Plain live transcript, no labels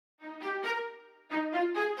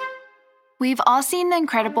We've all seen the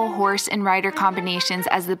incredible horse and rider combinations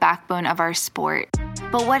as the backbone of our sport.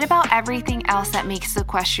 But what about everything else that makes the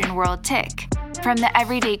equestrian world tick? From the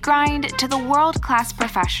everyday grind to the world-class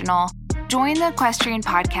professional, join the Equestrian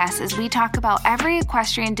Podcast as we talk about every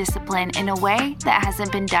equestrian discipline in a way that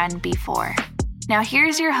hasn't been done before. Now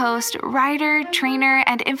here's your host, rider, trainer,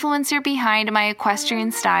 and influencer behind my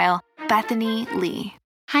equestrian style, Bethany Lee.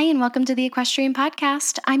 Hi, and welcome to the Equestrian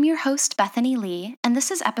Podcast. I'm your host, Bethany Lee, and this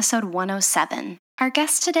is episode 107. Our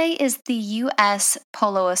guest today is the U.S.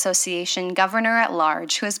 Polo Association Governor at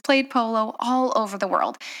Large, who has played polo all over the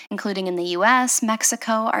world, including in the U.S.,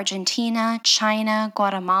 Mexico, Argentina, China,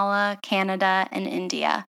 Guatemala, Canada, and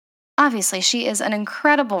India. Obviously, she is an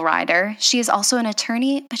incredible rider. She is also an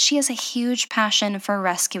attorney, but she has a huge passion for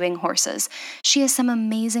rescuing horses. She has some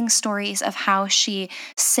amazing stories of how she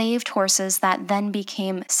saved horses that then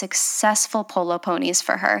became successful polo ponies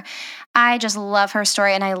for her. I just love her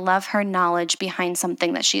story, and I love her knowledge behind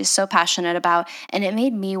something that she is so passionate about, and it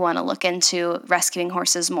made me want to look into rescuing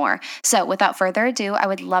horses more. So without further ado, I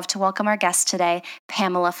would love to welcome our guest today,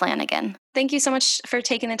 Pamela Flanagan. Thank you so much for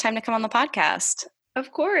taking the time to come on the podcast.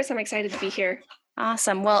 Of course, I'm excited to be here.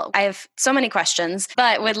 Awesome. Well, I have so many questions,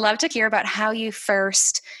 but would love to hear about how you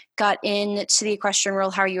first got into the equestrian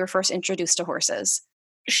world, how you were first introduced to horses.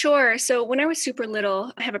 Sure. So when I was super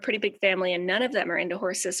little, I have a pretty big family and none of them are into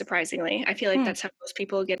horses, surprisingly. I feel like that's how most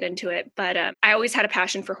people get into it. But I always had a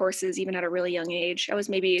passion for horses, even at a really young age. I was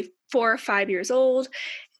maybe 4 or 5 years old,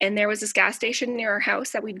 and there was this gas station near our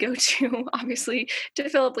house that we'd go to, obviously, to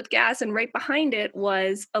fill up with gas. And right behind it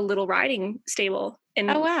was a little riding stable. And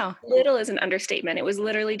oh, wow. Little is an understatement. It was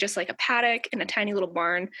literally just like a paddock and a tiny little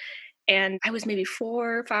barn. And I was maybe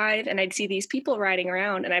 4 or 5, and I'd see these people riding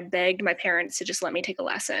around, and I begged my parents to just let me take a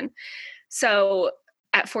lesson. So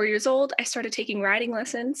at 4 years old, I started taking riding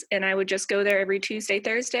lessons, and I would just go there every Tuesday,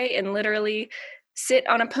 Thursday, and literally sit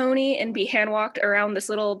on a pony and be hand walked around this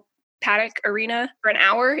little paddock arena for an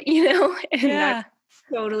hour, and yeah.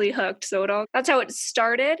 I'm totally hooked. So that's how it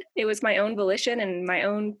started. It was my own volition and my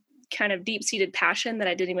own kind of deep-seated passion that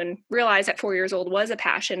I didn't even realize at 4 years old was a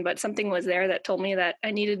passion, but something was there that told me that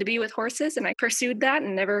I needed to be with horses, and I pursued that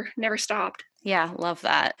and never stopped. Yeah, love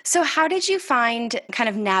that. So how did you find kind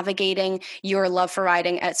of navigating your love for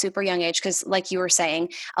riding at super young age? Because like you were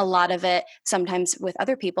saying, a lot of it sometimes with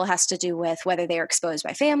other people has to do with whether they are exposed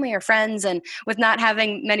by family or friends, and with not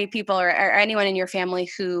having many people or anyone in your family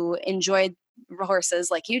who enjoyed horses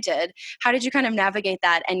like you did. How did you kind of navigate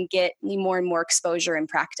that and get more and more exposure and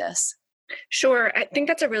practice? Sure. I think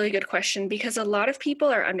that's a really good question, because a lot of people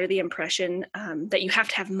are under the impression that you have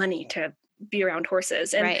to have money to be around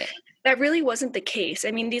horses. And right. That really wasn't the case. I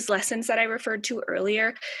mean, these lessons that I referred to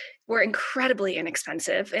earlier were incredibly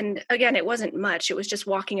inexpensive. And again, it wasn't much. It was just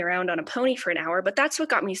walking around on a pony for an hour, but that's what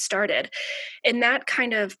got me started. And that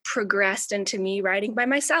kind of progressed into me riding by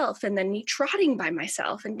myself, and then me trotting by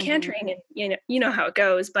myself and cantering, and you know how it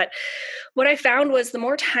goes. But what I found was the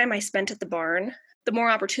more time I spent at the barn, the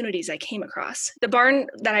more opportunities I came across. The barn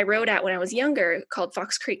that I rode at when I was younger, called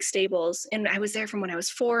Fox Creek Stables, and I was there from when I was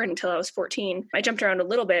 4 until I was 14. I jumped around a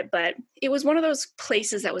little bit, but it was one of those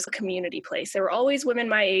places that was a community place. There were always women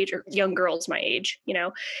my age or young girls my age,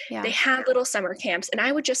 Yeah. They had little summer camps, and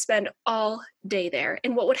I would just spend all day there.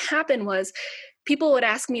 And what would happen was people would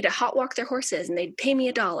ask me to hot walk their horses, and they'd pay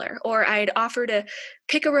me $1, or I'd offer to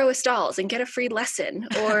pick a row of stalls and get a free lesson,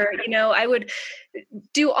 or, I would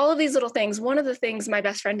do all of these little things. One of the things my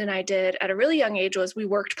best friend and I did at a really young age was we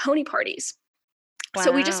worked pony parties. Wow.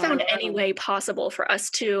 So we just found any way possible for us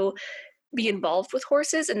to be involved with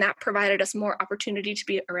horses, and that provided us more opportunity to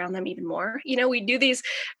be around them even more. We do these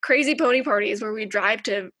crazy pony parties where we drive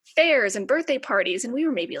to fairs and birthday parties, and we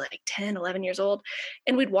were maybe like 10, 11 years old,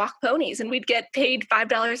 and we'd walk ponies, and we'd get paid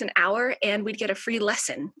 $5 an hour, and we'd get a free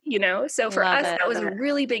lesson, So for us, that was a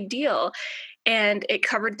really big deal. And it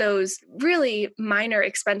covered those really minor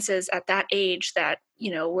expenses at that age that,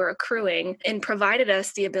 were accruing, and provided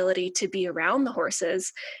us the ability to be around the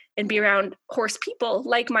horses and be around horse people,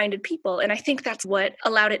 like-minded people. And I think that's what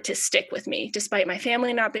allowed it to stick with me, despite my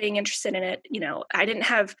family not being interested in it. I didn't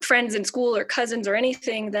have friends in school or cousins or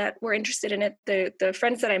anything that were interested in it. The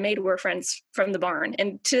friends that I made were friends from the barn.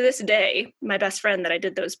 And to this day, my best friend that I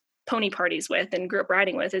did those pony parties with and grew up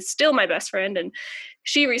riding with is still my best friend. And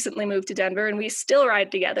she recently moved to Denver, and we still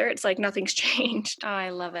ride together. It's like nothing's changed. Oh, I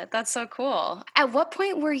love it. That's so cool. At what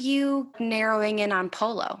point were you narrowing in on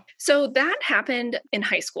polo? So that happened in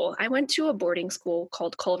high school. I went to a boarding school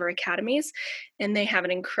called Culver Academies, and they have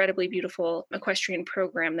an incredibly beautiful equestrian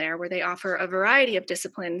program there where they offer a variety of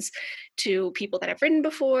disciplines to people that have ridden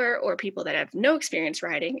before or people that have no experience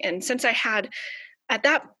riding. And since I had, at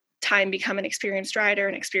that time become an experienced rider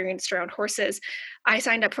and experienced around horses, I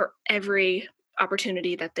signed up for every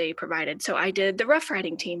opportunity that they provided. So I did the rough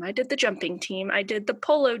riding team, I did the jumping team, I did the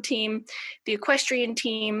polo team, the equestrian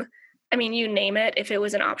team. I mean, you name it. If it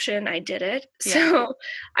was an option, I did it. Yeah. So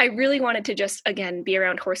I really wanted to just, again, be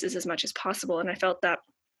around horses as much as possible. And I felt that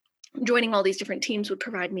joining all these different teams would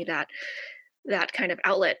provide me that kind of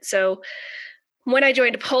outlet. So when I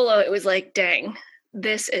joined polo, it was like, dang,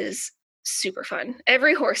 this is super fun.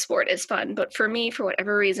 Every horse sport is fun, but for me, for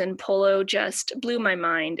whatever reason, polo just blew my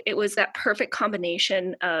mind. It was that perfect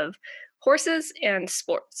combination of horses and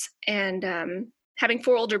sports. And having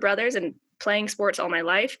 4 older brothers and playing sports all my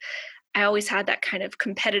life, I always had that kind of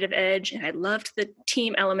competitive edge, and I loved the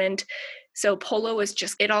team element. So polo was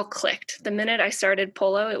just, it all clicked. The minute I started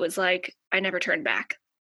polo, it was like I never turned back.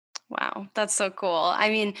 Wow, that's so cool. I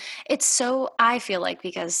mean, I feel like,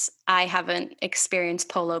 because I haven't experienced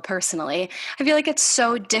polo personally, I feel like it's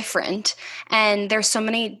so different, and there's so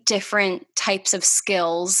many different types of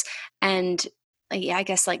skills and I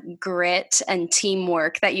guess like grit and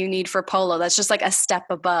teamwork that you need for polo. That's just like a step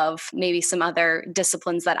above maybe some other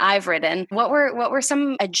disciplines that I've ridden. What were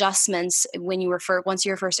some adjustments when once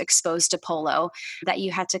you were first exposed to polo that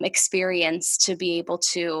you had to experience to be able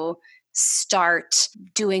to start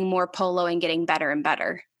doing more polo and getting better and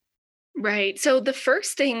better? Right. So the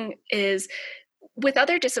first thing is, with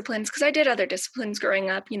other disciplines, because I did other disciplines growing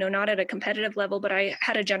up, not at a competitive level, but I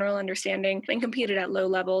had a general understanding and competed at low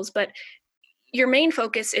levels. But your main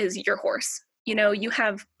focus is your horse.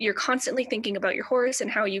 You're constantly thinking about your horse and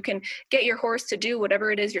how you can get your horse to do whatever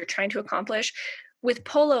it is you're trying to accomplish. With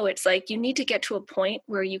polo, it's like you need to get to a point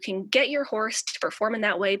where you can get your horse to perform in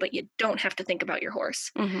that way, but you don't have to think about your horse.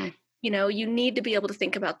 Mm-hmm. You need to be able to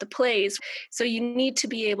think about the plays. So you need to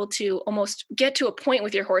be able to almost get to a point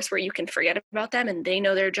with your horse where you can forget about them and they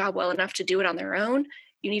know their job well enough to do it on their own.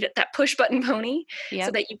 You need that push button pony. Yep.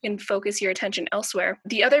 So that you can focus your attention elsewhere.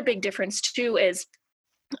 The other big difference too is,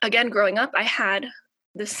 again, growing up, I had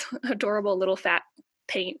this adorable little fat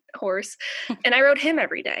paint horse and I rode him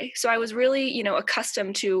every day. So I was really,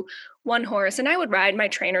 accustomed to one horse, and I would ride my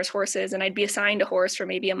trainer's horses, and I'd be assigned a horse for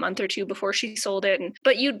maybe a month or two before she sold it.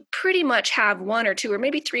 But you'd pretty much have 1 or 2 or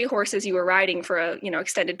maybe 3 horses you were riding for a,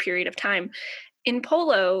 extended period of time. In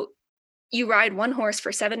polo, you ride one horse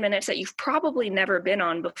for 7 minutes that you've probably never been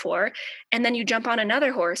on before. And then you jump on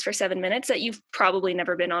another horse for 7 minutes that you've probably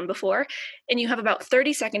never been on before. And you have about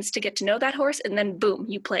 30 seconds to get to know that horse. And then boom,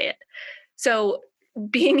 you play it. So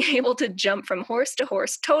being able to jump from horse to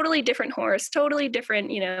horse, totally different horse, totally different,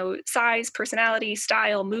 size, personality,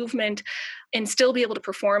 style, movement, and still be able to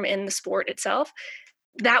perform in the sport itself.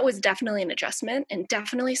 That was definitely an adjustment, and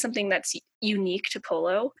definitely something that's unique to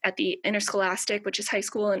polo at the interscholastic, which is high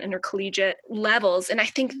school, and intercollegiate levels. And I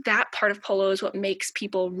think that part of polo is what makes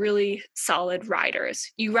people really solid riders.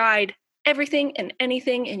 You ride everything and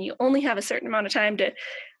anything, and you only have a certain amount of time,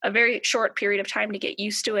 a very short period of time to get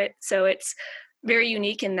used to it. So it's very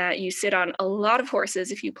unique in that you sit on a lot of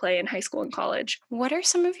horses if you play in high school and college. What are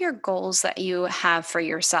some of your goals that you have for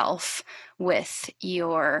yourself with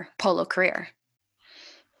your polo career?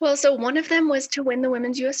 Well, so one of them was to win the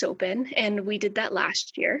Women's US Open, and we did that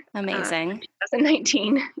last year. Amazing.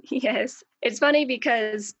 2019. Yes. It's funny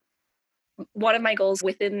because one of my goals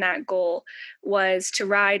within that goal was to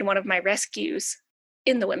ride one of my rescues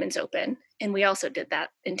in the Women's Open. And we also did that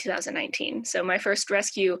in 2019. So my first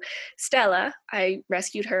rescue, Stella, I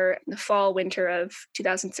rescued her in the fall, winter of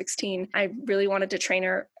 2016. I really wanted to train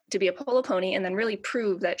her to be a polo pony and then really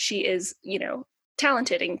prove that she is,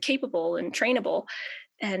 talented and capable and trainable.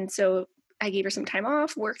 And so I gave her some time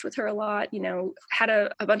off, worked with her a lot, had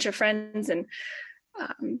a bunch of friends and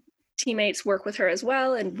teammates work with her as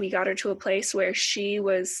well. And we got her to a place where she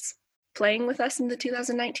was playing with us in the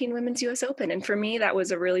 2019 Women's US Open. And for me, that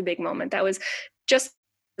was a really big moment. That was just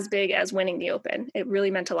as big as winning the Open. It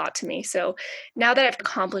really meant a lot to me. So now that I've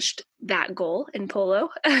accomplished that goal in polo,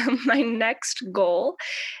 my next goal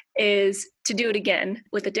is to do it again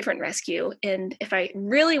with a different rescue. And if I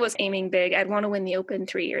really was aiming big, I'd want to win the Open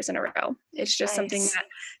 3 years in a row. It's just something that,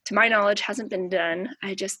 to my knowledge, hasn't been done.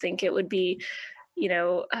 I just think it would be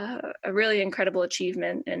a really incredible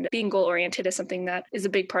achievement, and being goal-oriented is something that is a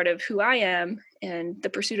big part of who I am, and the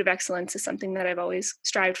pursuit of excellence is something that I've always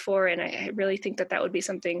strived for, and I really think that would be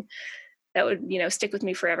something that would, stick with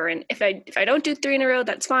me forever. And if I don't do 3 in a row,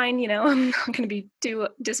 that's fine. I'm not going to be too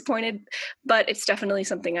disappointed, but it's definitely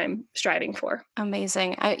something I'm striving for.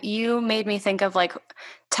 Amazing. You made me think of like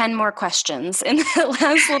 10 more questions in the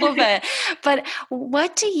last little bit, but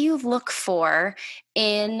what do you look for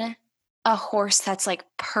in a horse that's like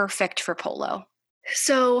perfect for polo?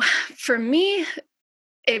 So for me,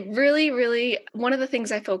 It really, really, one of the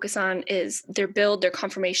things I focus on is their build, their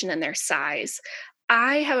conformation, and their size.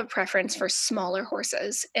 I have a preference for smaller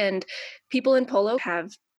horses, and people in polo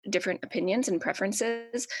have different opinions and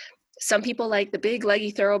preferences. Some people like the big,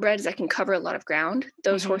 leggy thoroughbreds that can cover a lot of ground.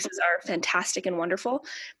 Those horses are fantastic and wonderful.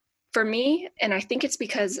 For me, and I think it's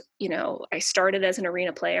because, I started as an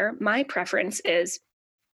arena player, my preference is,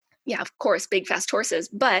 yeah, of course, big, fast horses,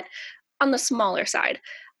 but on the smaller side.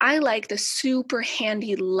 I like the super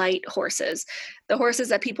handy light horses, the horses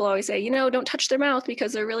that people always say, don't touch their mouth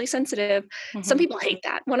because they're really sensitive. Some people hate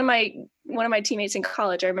that. One of my teammates in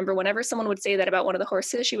college, I remember whenever someone would say that about one of the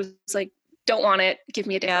horses, she was like, don't want it, give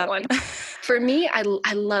me a different one. For me, I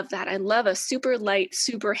love that. I love a super light,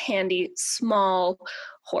 super handy, small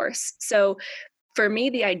horse. So for me,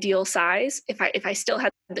 the ideal size, if I still had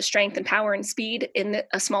the strength and power and speed in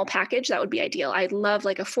a small package, that would be ideal. I'd love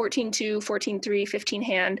like a 14-2, 14-3, 15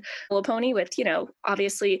 hand polo pony with,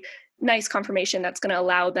 obviously nice conformation that's going to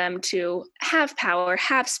allow them to have power,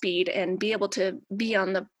 have speed, and be able to be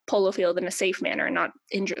on the polo field in a safe manner and not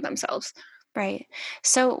injure themselves. Right.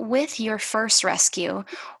 So with your first rescue,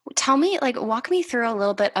 walk me through a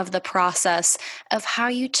little bit of the process of how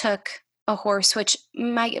you took a horse, which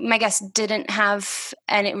my guess didn't have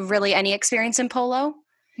any experience in polo.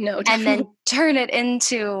 No, and then turn it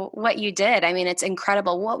into what you did. I mean, it's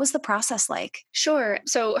incredible. What was the process like? Sure.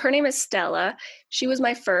 So her name is Stella. She was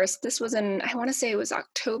my first. This was I want to say it was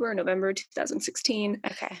October, November 2016.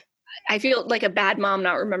 Okay. I feel like a bad mom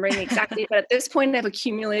not remembering exactly, but at this point I've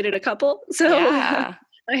accumulated a couple. So Yeah.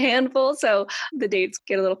 a handful. So the dates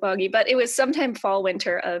get a little foggy, but it was sometime fall,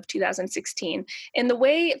 winter of 2016. And the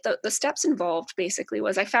way the steps involved basically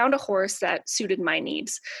was I found a horse that suited my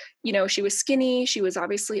needs. She was skinny. She was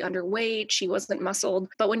obviously underweight. She wasn't muscled.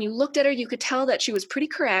 But when you looked at her, you could tell that she was pretty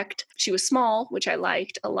correct. She was small, which I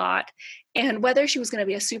liked a lot. And whether she was going to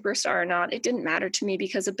be a superstar or not, it didn't matter to me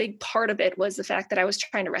because a big part of it was the fact that I was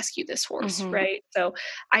trying to rescue this horse, right? So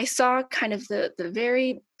I saw kind of the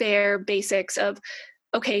very bare basics of,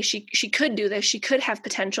 okay, she could do this. She could have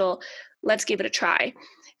potential. Let's give it a try.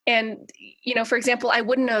 And, for example, I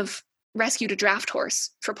wouldn't have rescued a draft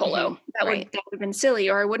horse for polo. That would have been silly.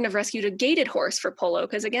 Or I wouldn't have rescued a gaited horse for polo.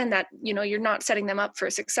 Because again, that, you're not setting them up for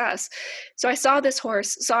success. So I saw this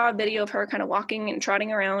horse, saw a video of her kind of walking and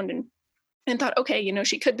trotting around and thought, okay,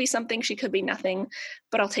 she could be something, she could be nothing,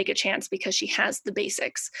 but I'll take a chance because she has the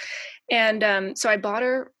basics. And so I bought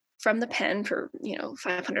her from the pen for,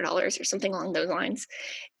 $500 or something along those lines,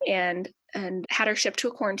 and had her shipped to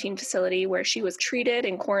a quarantine facility where she was treated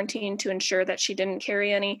and quarantined to ensure that she didn't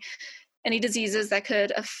carry any diseases that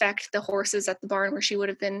could affect the horses at the barn where she would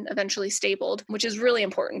have been eventually stabled, which is really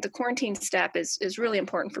important. The quarantine step is really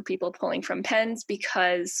important for people pulling from pens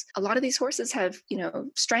because a lot of these horses have,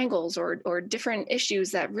 strangles or different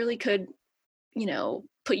issues that really could,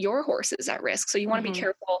 put your horses at risk. So you want to be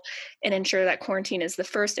careful and ensure that quarantine is the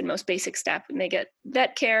first and most basic step. And they get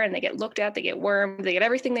vet care and they get looked at, they get wormed, they get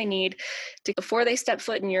everything they need before they step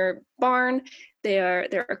foot in your barn.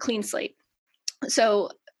 They're a clean slate.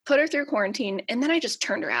 So put her through quarantine, and then I just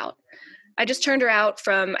turned her out. I just turned her out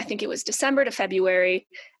from, I think it was December to February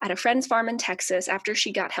at a friend's farm in Texas after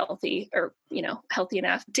she got healthy or, healthy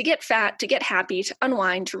enough to get fat, to get happy, to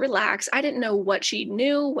unwind, to relax. I didn't know what she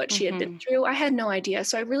knew, what she had been through. I had no idea.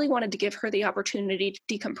 So I really wanted to give her the opportunity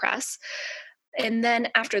to decompress. And then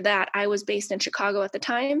after that, I was based in Chicago at the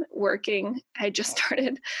time working. I just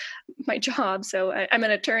started my job. So I'm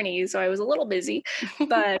an attorney, so I was a little busy.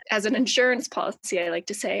 But as an insurance policy, I like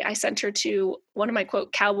to say, I sent her to one of my,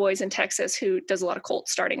 quote, cowboys in Texas who does a lot of colt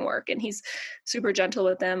starting work. And he's super gentle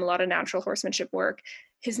with them, a lot of natural horsemanship work.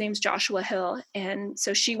 His name's Joshua Hill. And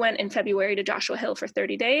so she went in February to Joshua Hill for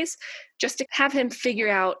 30 days just to have him figure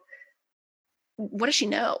out, what does she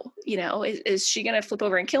know? Is she going to flip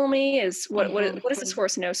over and kill me? What does this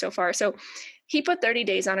horse know so far? So he put 30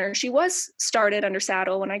 days on her. She was started under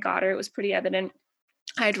saddle when I got her. It was pretty evident.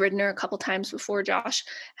 I had ridden her a couple times before Josh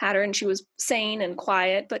had her, and she was sane and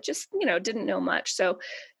quiet, but just, didn't know much. So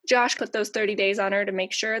Josh put those 30 days on her to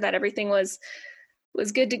make sure that everything was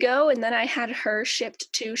good to go. And then I had her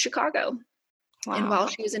shipped to Chicago. Wow. And while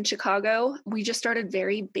she was in Chicago, we just started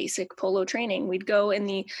very basic polo training. We'd go in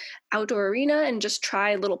the outdoor arena and just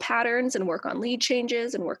try little patterns and work on lead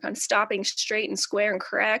changes and work on stopping straight and square and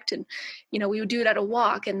correct. And, we would do it at a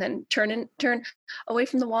walk and then turn away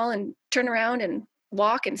from the wall and turn around and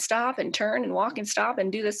walk and stop and turn and walk and stop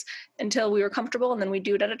and do this until we were comfortable. And then we'd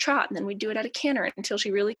do it at a trot, and then we'd do it at a canter until she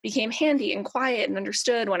really became handy and quiet and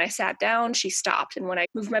understood. When I sat down, she stopped. And when I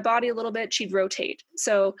moved my body a little bit, she'd rotate.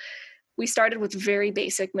 So we started with very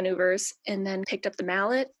basic maneuvers and then picked up the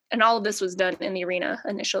mallet. And all of this was done in the arena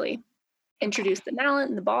initially. Introduced the mallet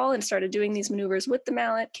and the ball and started doing these maneuvers with the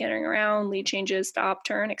mallet, cantering around, lead changes, stop,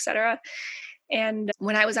 turn, etc. And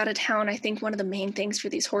when I was out of town, I think one of the main things for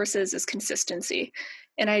these horses is consistency.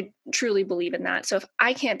 And I truly believe in that. So if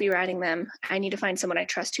I can't be riding them, I need to find someone I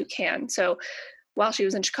trust who can. So while she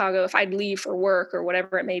was in Chicago, if I'd leave for work or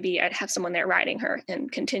whatever it may be, I'd have someone there riding her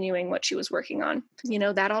and continuing what she was working on.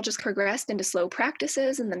 That all just progressed into slow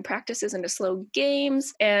practices and then practices into slow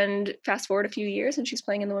games. And fast forward a few years and she's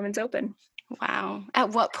playing in the Women's Open. Wow. At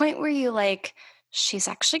what point were you like, she's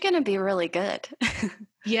actually going to be really good?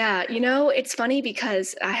 Yeah. It's funny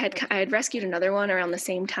because I had rescued another one around the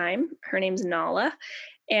same time. Her name's Nala.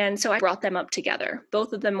 And so I brought them up together.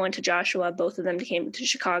 Both of them went to Joshua. Both of them came to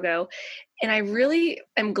Chicago. And I really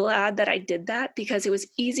am glad that I did that because it was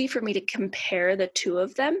easy for me to compare the two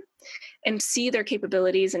of them and see their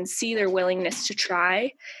capabilities and see their willingness to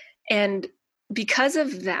try. And because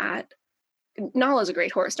of that, Nala's a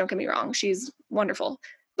great horse. Don't get me wrong. She's wonderful.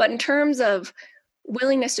 But in terms of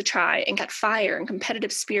willingness to try and that fire and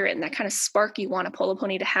competitive spirit and that kind of spark you want a polo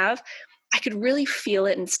pony to have, I could really feel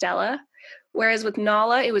it in Stella. Whereas with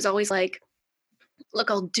Nala, it was always like,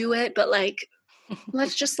 look, I'll do it, but like,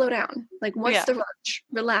 let's just slow down. Like, what's the rush?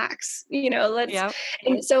 Relax, let's. Yep.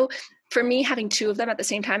 And so for me, having two of them at the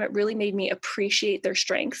same time, it really made me appreciate their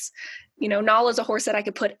strengths. Nala's a horse that I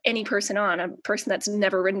could put any person on. A person that's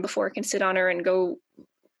never ridden before can sit on her and go,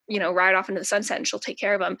 ride off into the sunset and she'll take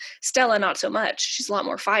care of them. Stella, not so much. She's a lot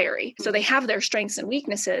more fiery. So they have their strengths and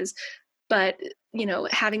weaknesses, but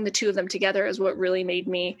having the two of them together is what really made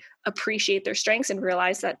me appreciate their strengths and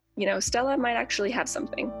realize that, Stella might actually have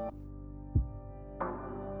something.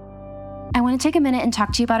 I want to take a minute and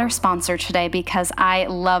talk to you about our sponsor today because I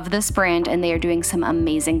love this brand and they are doing some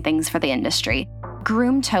amazing things for the industry.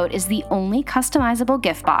 Groom Tote is the only customizable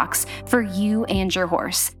gift box for you and your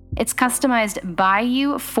horse. It's customized by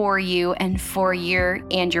you, and for your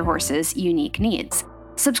and your horse's unique needs.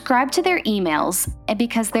 Subscribe to their emails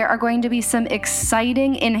because there are going to be some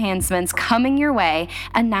exciting enhancements coming your way,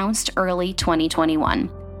 announced early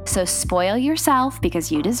 2021. So spoil yourself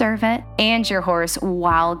because you deserve it and your horse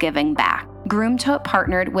while giving back. Groom Tote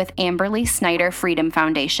partnered with Amberly Snyder Freedom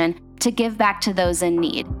Foundation to give back to those in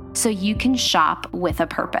need so you can shop with a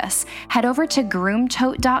purpose. Head over to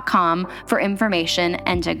groomtote.com for information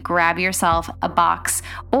and to grab yourself a box,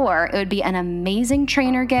 or it would be an amazing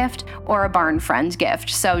trainer gift or a barn friend gift.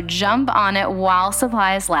 So jump on it while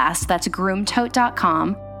supplies last. That's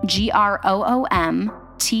groomtote.com, groomtote.com.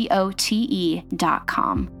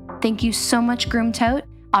 Thank you so much, Groom Tote.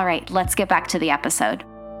 All right, let's get back to the episode.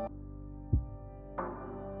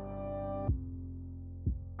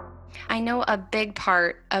 I know a big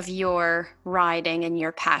part of your riding and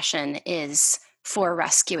your passion is for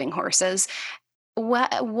rescuing horses.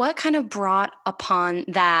 What kind of brought upon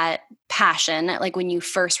that passion? Like when you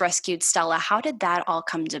first rescued Stella, how did that all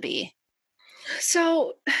come to be?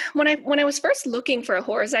 So when I was first looking for a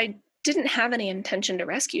horse, I didn't have any intention to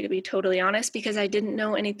rescue, to be totally honest, because I didn't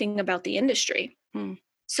know anything about the industry.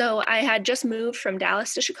 So I had just moved from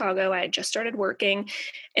Dallas to Chicago. I had just started working.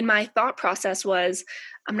 And my thought process was,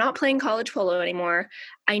 I'm not playing college polo anymore.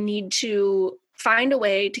 I need to find a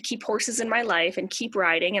way to keep horses in my life and keep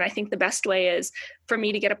riding. And I think the best way is for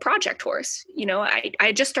me to get a project horse.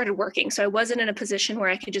 I just started working, so I wasn't in a position where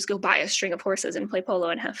I could just go buy a string of horses and play polo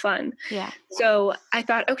and have fun. Yeah. So I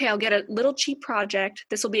thought, okay, I'll get a little cheap project.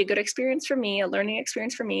 This will be a good experience for me, a learning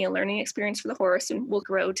experience for me, a learning experience for the horse, and we'll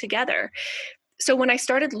grow together. So when I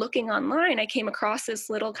started looking online, I came across this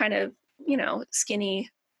little kind of, skinny,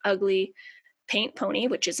 ugly paint pony,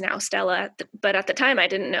 which is now Stella, but at the time I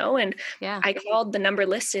didn't know. And I called the number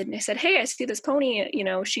listed and I said, hey, I see this pony,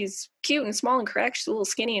 she's cute and small and correct. She's a little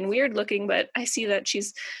skinny and weird looking, but I see that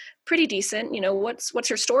she's pretty decent. What's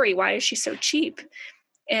her story? Why is she so cheap?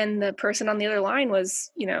 And the person on the other line was,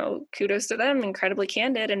 kudos to them, incredibly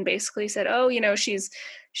candid, and basically said, oh, she's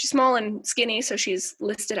small and skinny, so she's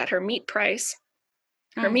listed at her meat price.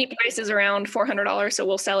 Her meat price is around $400, so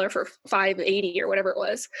we'll sell her for $580 or whatever it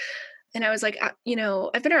was. And I was like, I've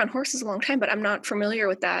been around horses a long time, but I'm not familiar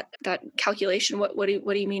with that calculation. What do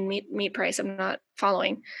you mean meat price? I'm not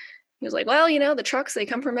following. He was like, well, the trucks, they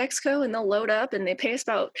come from Mexico and they'll load up and they pay us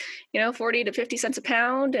about, 40 to 50 cents a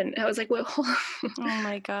pound. And I was like, well, oh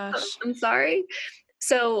my gosh, I'm sorry.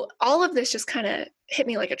 So all of this just kind of hit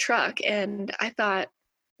me like a truck. And I thought,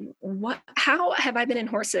 how have I been in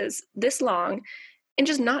horses this long and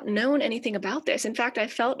just not known anything about this? In fact, I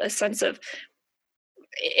felt a sense of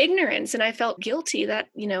ignorance and I felt guilty that,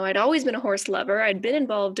 I'd always been a horse lover. I'd been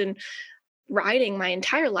involved in riding my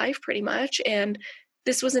entire life pretty much. And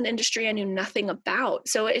this was an industry I knew nothing about.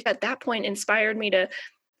 So it at that point inspired me to,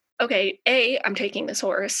 okay, A, I'm taking this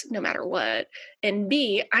horse no matter what. And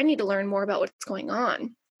B, I need to learn more about what's going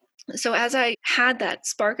on. So as I had that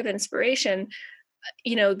spark of inspiration,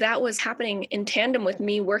 that was happening in tandem with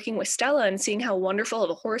me working with Stella and seeing how wonderful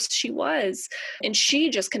of a horse she was. And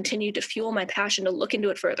she just continued to fuel my passion to look into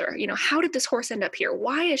it further. How did this horse end up here?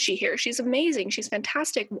 Why is she here? She's amazing. She's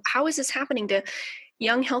fantastic. How is this happening to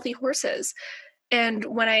young, healthy horses? And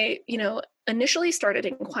when I, initially started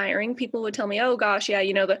inquiring, people would tell me, oh gosh, yeah,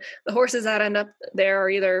 the horses that end up there are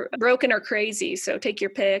either broken or crazy. So take your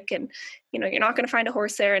pick, and, you're not going to find a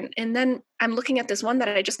horse there. And then I'm looking at this one that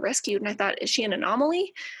I just rescued and I thought, is she an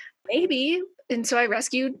anomaly? Maybe. And so I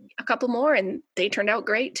rescued a couple more and they turned out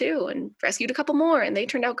great too, and rescued a couple more and they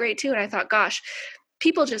turned out great too. And I thought, gosh,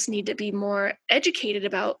 people just need to be more educated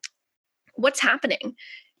about what's happening.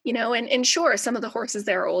 And sure, some of the horses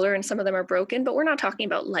there are older and some of them are broken, but we're not talking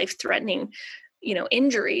about life-threatening,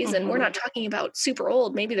 injuries. Mm-hmm. And we're not talking about super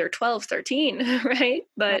old. Maybe they're 12, 13, right?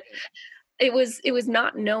 But it was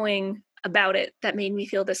not knowing about it that made me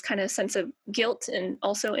feel this kind of sense of guilt and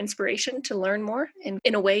also inspiration to learn more and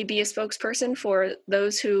in a way be a spokesperson for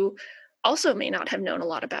those who also may not have known a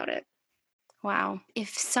lot about it. Wow.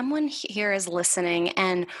 If someone here is listening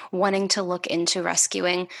and wanting to look into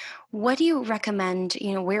rescuing, what do you recommend,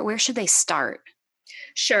 where should they start?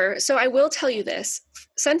 Sure. So I will tell you this.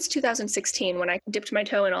 Since 2016, when I dipped my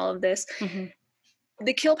toe in all of this, mm-hmm.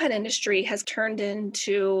 the kill pen industry has turned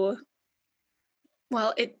into,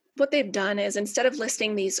 what they've done is instead of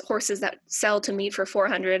listing these horses that sell to meat for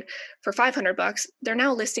 $400, for $500, they're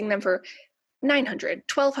now listing them for $900,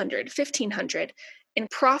 $1,200, $1,500, and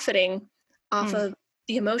profiting off of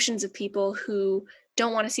the emotions of people who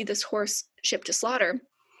don't want to see this horse shipped to slaughter.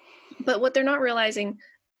 But what they're not realizing,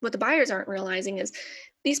 what the buyers aren't realizing, is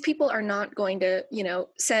these people are not going to,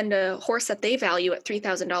 send a horse that they value at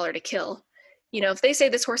 $3,000 to kill. If they say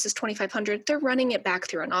this horse is $2,500, they're running it back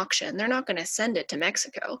through an auction. They're not going to send it to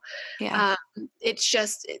Mexico. Yeah. It's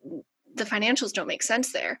just the financials don't make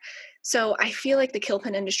sense there. So I feel like the kill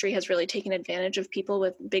pen industry has really taken advantage of people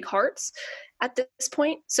with big hearts at this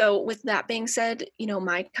point. So with that being said,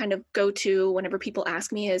 my kind of go-to whenever people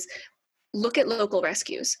ask me is look at local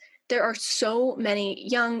rescues. There are so many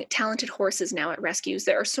young, talented horses now at rescues.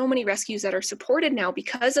 There are so many rescues that are supported now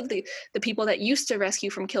because of the people that used to rescue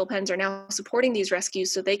from kill pens are now supporting these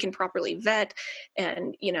rescues so they can properly vet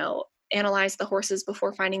and, analyze the horses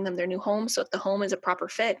before finding them their new home so that the home is a proper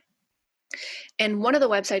fit. And one of the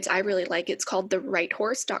websites I really like, it's called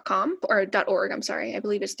therighthorse.com or .org. I'm sorry. I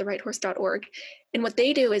believe it's therighthorse.org. And what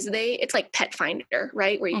they do is it's like Pet Finder,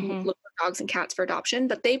 right? Where you can look for dogs and cats for adoption,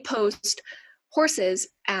 but they post horses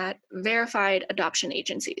at verified adoption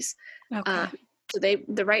agencies. Okay. So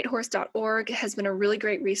therighthorse.org has been a really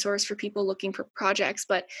great resource for people looking for projects.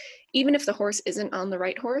 But even if the horse isn't on the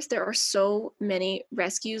right horse, there are so many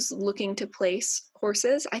rescues looking to place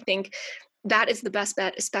horses. I think that is the best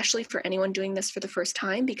bet, especially for anyone doing this for the first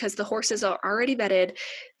time, because the horses are already vetted.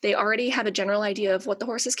 They already have a general idea of what the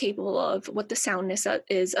horse is capable of, what the soundness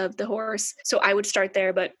is of the horse. So I would start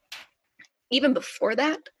there. But even before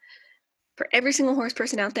that, for every single horse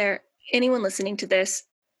person out there, anyone listening to this,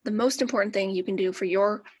 the most important thing you can do for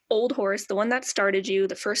your old horse, the one that started you,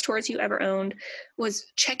 the first horse you ever owned, was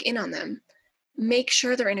check in on them. Make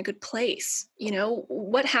sure they're in a good place.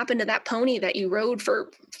 What happened to that pony that you rode for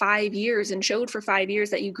 5 years and showed for 5 years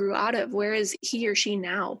that you grew out of? Where is he or she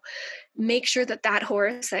now? Make sure that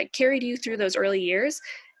horse that carried you through those early years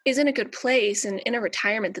is in a good place and in a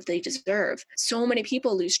retirement that they deserve. So many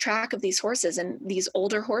people lose track of these horses, and these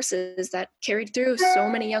older horses that carried through so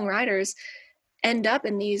many young riders end up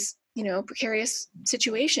in these, precarious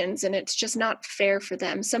situations, and it's just not fair for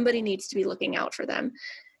them. Somebody needs to be looking out for them.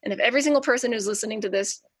 And if every single person who's listening to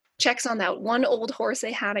this checks on that one old horse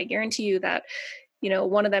they had, I guarantee you that,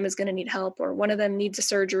 one of them is going to need help, or one of them needs a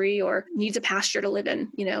surgery or needs a pasture to live in.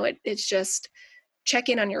 It's just check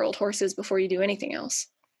in on your old horses before you do anything else.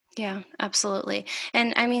 Yeah, absolutely.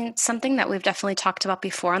 And I mean, something that we've definitely talked about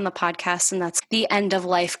before on the podcast, and that's the end of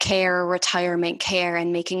life care, retirement care,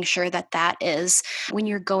 and making sure that is when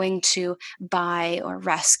you're going to buy or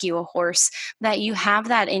rescue a horse, that you have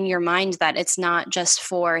that in your mind, that it's not just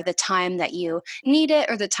for the time that you need it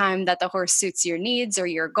or the time that the horse suits your needs or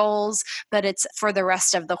your goals, but it's for the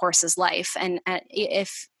rest of the horse's life. And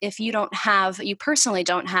if you personally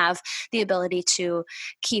don't have the ability to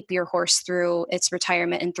keep your horse through its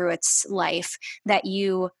retirement and through its life, that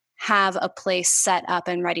you have a place set up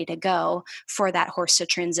and ready to go for that horse to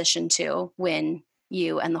transition to when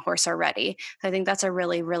you and the horse are ready. So I think that's a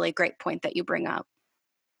really, really great point that you bring up.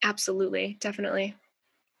 Absolutely. Definitely.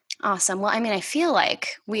 Awesome. Well, I mean, I feel like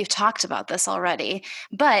we've talked about this already,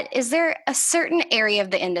 but is there a certain area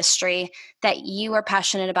of the industry that you are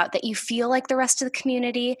passionate about that you feel like the rest of the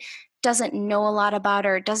community doesn't know a lot about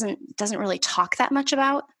or doesn't really talk that much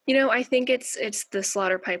about? I think it's the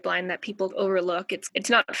slaughter pipeline that people overlook. It's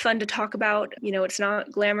not fun to talk about. It's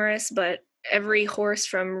not glamorous, but every horse,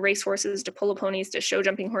 from race horses to polo ponies to show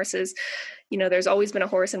jumping horses, there's always been a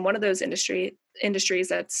horse in one of those industries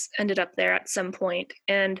that's ended up there at some point.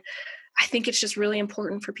 And I think it's just really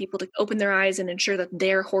important for people to open their eyes and ensure that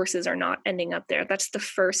their horses are not ending up there. That's the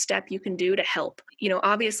first step you can do to help.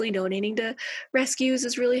 Obviously donating to rescues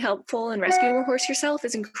is really helpful, and rescuing a horse yourself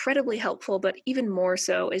is incredibly helpful, but even more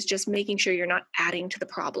so is just making sure you're not adding to the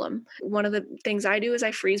problem. One of the things I do is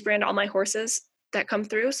I freeze brand all my horses that come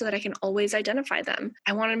through so that I can always identify them.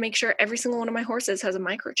 I want to make sure every single one of my horses has a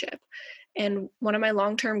microchip. And one of my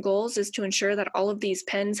long-term goals is to ensure that all of these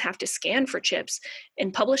pens have to scan for chips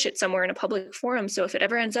and publish it somewhere in a public forum. So if it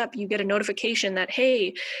ever ends up, you get a notification that,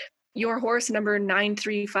 hey, your horse number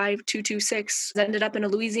 935226 ended up in a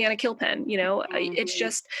Louisiana kill pen. It's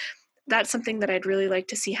just, that's something that I'd really like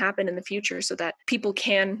to see happen in the future so that people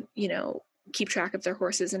can, keep track of their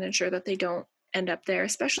horses and ensure that they don't end up there,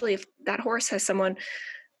 especially if that horse has someone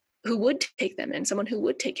who would take them and someone who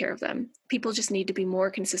would take care of them. People just need to be more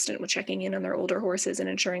consistent with checking in on their older horses and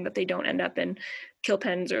ensuring that they don't end up in kill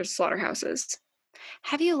pens or slaughterhouses.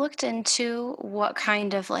 Have you looked into what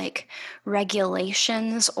kind of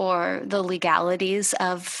regulations or the legalities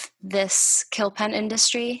of this kill pen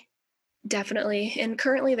industry? Definitely. And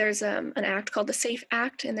currently there's an act called the SAFE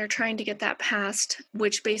Act, and they're trying to get that passed,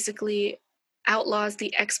 which basically outlaws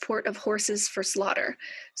the export of horses for slaughter.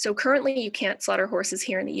 So currently you can't slaughter horses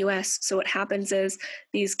here in the US. So what happens is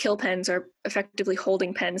these kill pens are effectively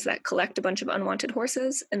holding pens that collect a bunch of unwanted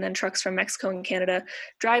horses, and then trucks from Mexico and Canada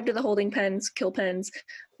drive to the holding pens, kill pens,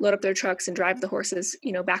 load up their trucks and drive the horses,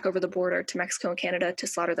 back over the border to Mexico and Canada to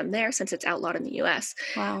slaughter them there, since it's outlawed in the US.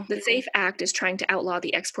 Wow. The SAFE Act is trying to outlaw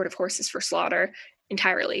the export of horses for slaughter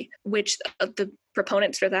entirely, which the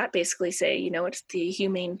proponents for that basically say, it's the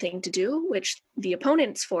humane thing to do, which the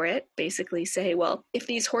opponents for it basically say, well, if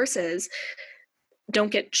these horses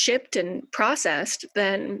don't get shipped and processed,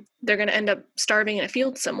 then they're going to end up starving in a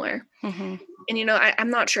field somewhere. Mm-hmm. And, I'm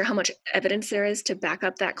not sure how much evidence there is to back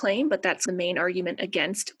up that claim, but that's the main argument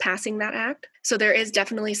against passing that act. So there is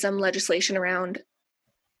definitely some legislation around,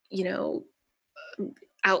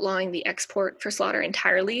 outlawing the export for slaughter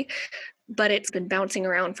entirely, but it's been bouncing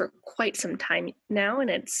around for quite some time now, and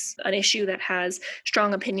it's an issue that has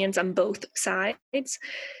strong opinions on both sides.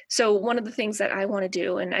 So one of the things that I want to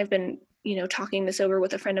do, and I've been, talking this over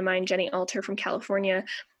with a friend of mine, Jenny Alter from California,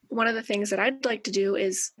 one of the things that I'd like to do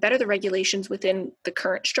is better the regulations within the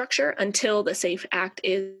current structure until the SAFE Act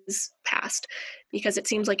is passed, because it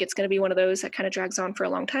seems like it's going to be one of those that kind of drags on for a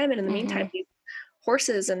long time. And in the meantime, these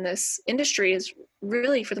horses in this industry is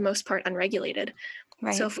really, for the most part, unregulated.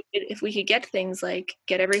 Right. So if we could get things like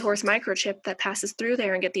get every horse microchip that passes through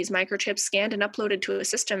there and get these microchips scanned and uploaded to a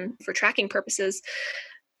system for tracking purposes,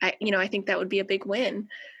 I think that would be a big win.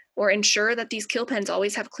 Or ensure that these kill pens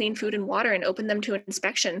always have clean food and water and open them to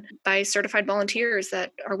inspection by certified volunteers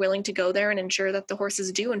that are willing to go there and ensure that the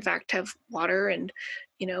horses do in fact have water and,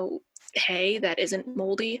 hay that isn't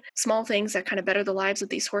moldy. Small things that kind of better the lives of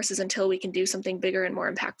these horses until we can do something bigger and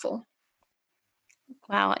more impactful.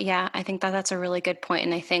 Wow. Yeah, I think that's a really good point.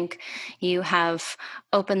 And I think you have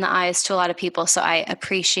opened the eyes to a lot of people. So I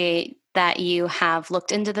appreciate that you have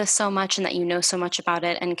looked into this so much and that you know so much about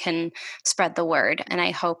it and can spread the word. And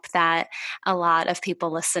I hope that a lot of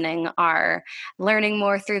people listening are learning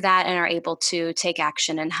more through that and are able to take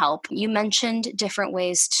action and help. You mentioned different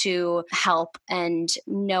ways to help and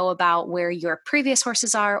know about where your previous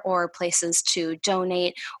horses are or places to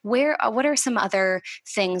donate. What are some other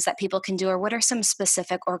things that people can do, or what are some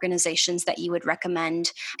specific organizations that you would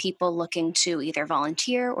recommend people looking to either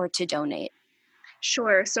volunteer or to donate?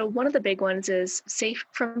 Sure. So one of the big ones is Safe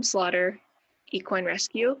from Slaughter Equine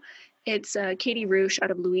Rescue. It's Katie Roosh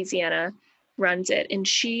out of Louisiana runs it, and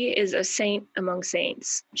she is a saint among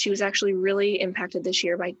saints. She was actually really impacted this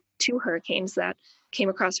year by 2 hurricanes that came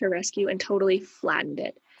across her rescue and totally flattened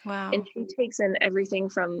it. Wow. And she takes in everything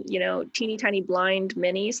from, teeny tiny blind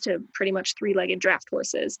minis to pretty much 3-legged draft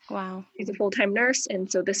horses. Wow. She's a full-time nurse,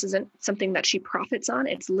 and so this isn't something that she profits on.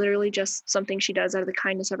 It's literally just something she does out of the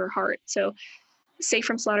kindness of her heart. So Safe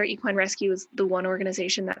from Slaughter Equine Rescue is the one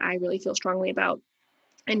organization that I really feel strongly about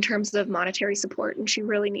in terms of monetary support, and she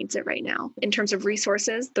really needs it right now. In terms of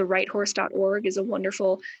resources, the righthorse.org is a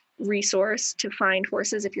wonderful resource to find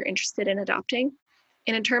horses if you're interested in adopting.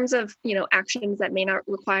 And in terms of, actions that may not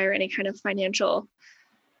require any kind of financial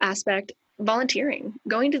aspect, volunteering,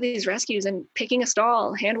 going to these rescues and picking a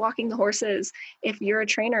stall, hand walking the horses. If you're a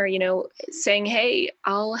trainer, saying, hey,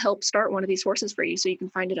 I'll help start one of these horses for you so you can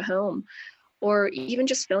find it a home, or even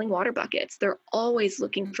just filling water buckets. They're always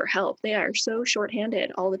looking for help. They are so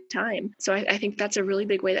shorthanded all the time. So I think that's a really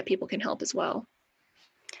big way that people can help as well.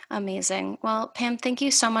 Amazing. Well, Pam, thank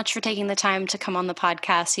you so much for taking the time to come on the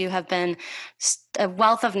podcast. You have been a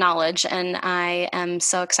wealth of knowledge, and I am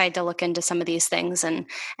so excited to look into some of these things and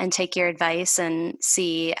take your advice and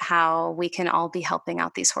see how we can all be helping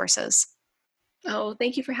out these horses. Oh,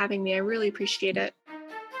 thank you for having me. I really appreciate it.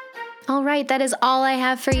 All right, that is all I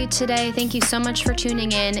have for you today. Thank you so much for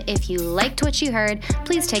tuning in. If you liked what you heard,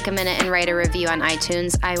 please take a minute and write a review on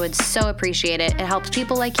iTunes. I would so appreciate it. It helps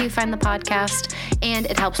people like you find the podcast, and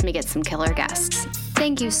it helps me get some killer guests.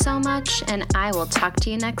 Thank you so much, and I will talk to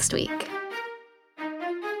you next week.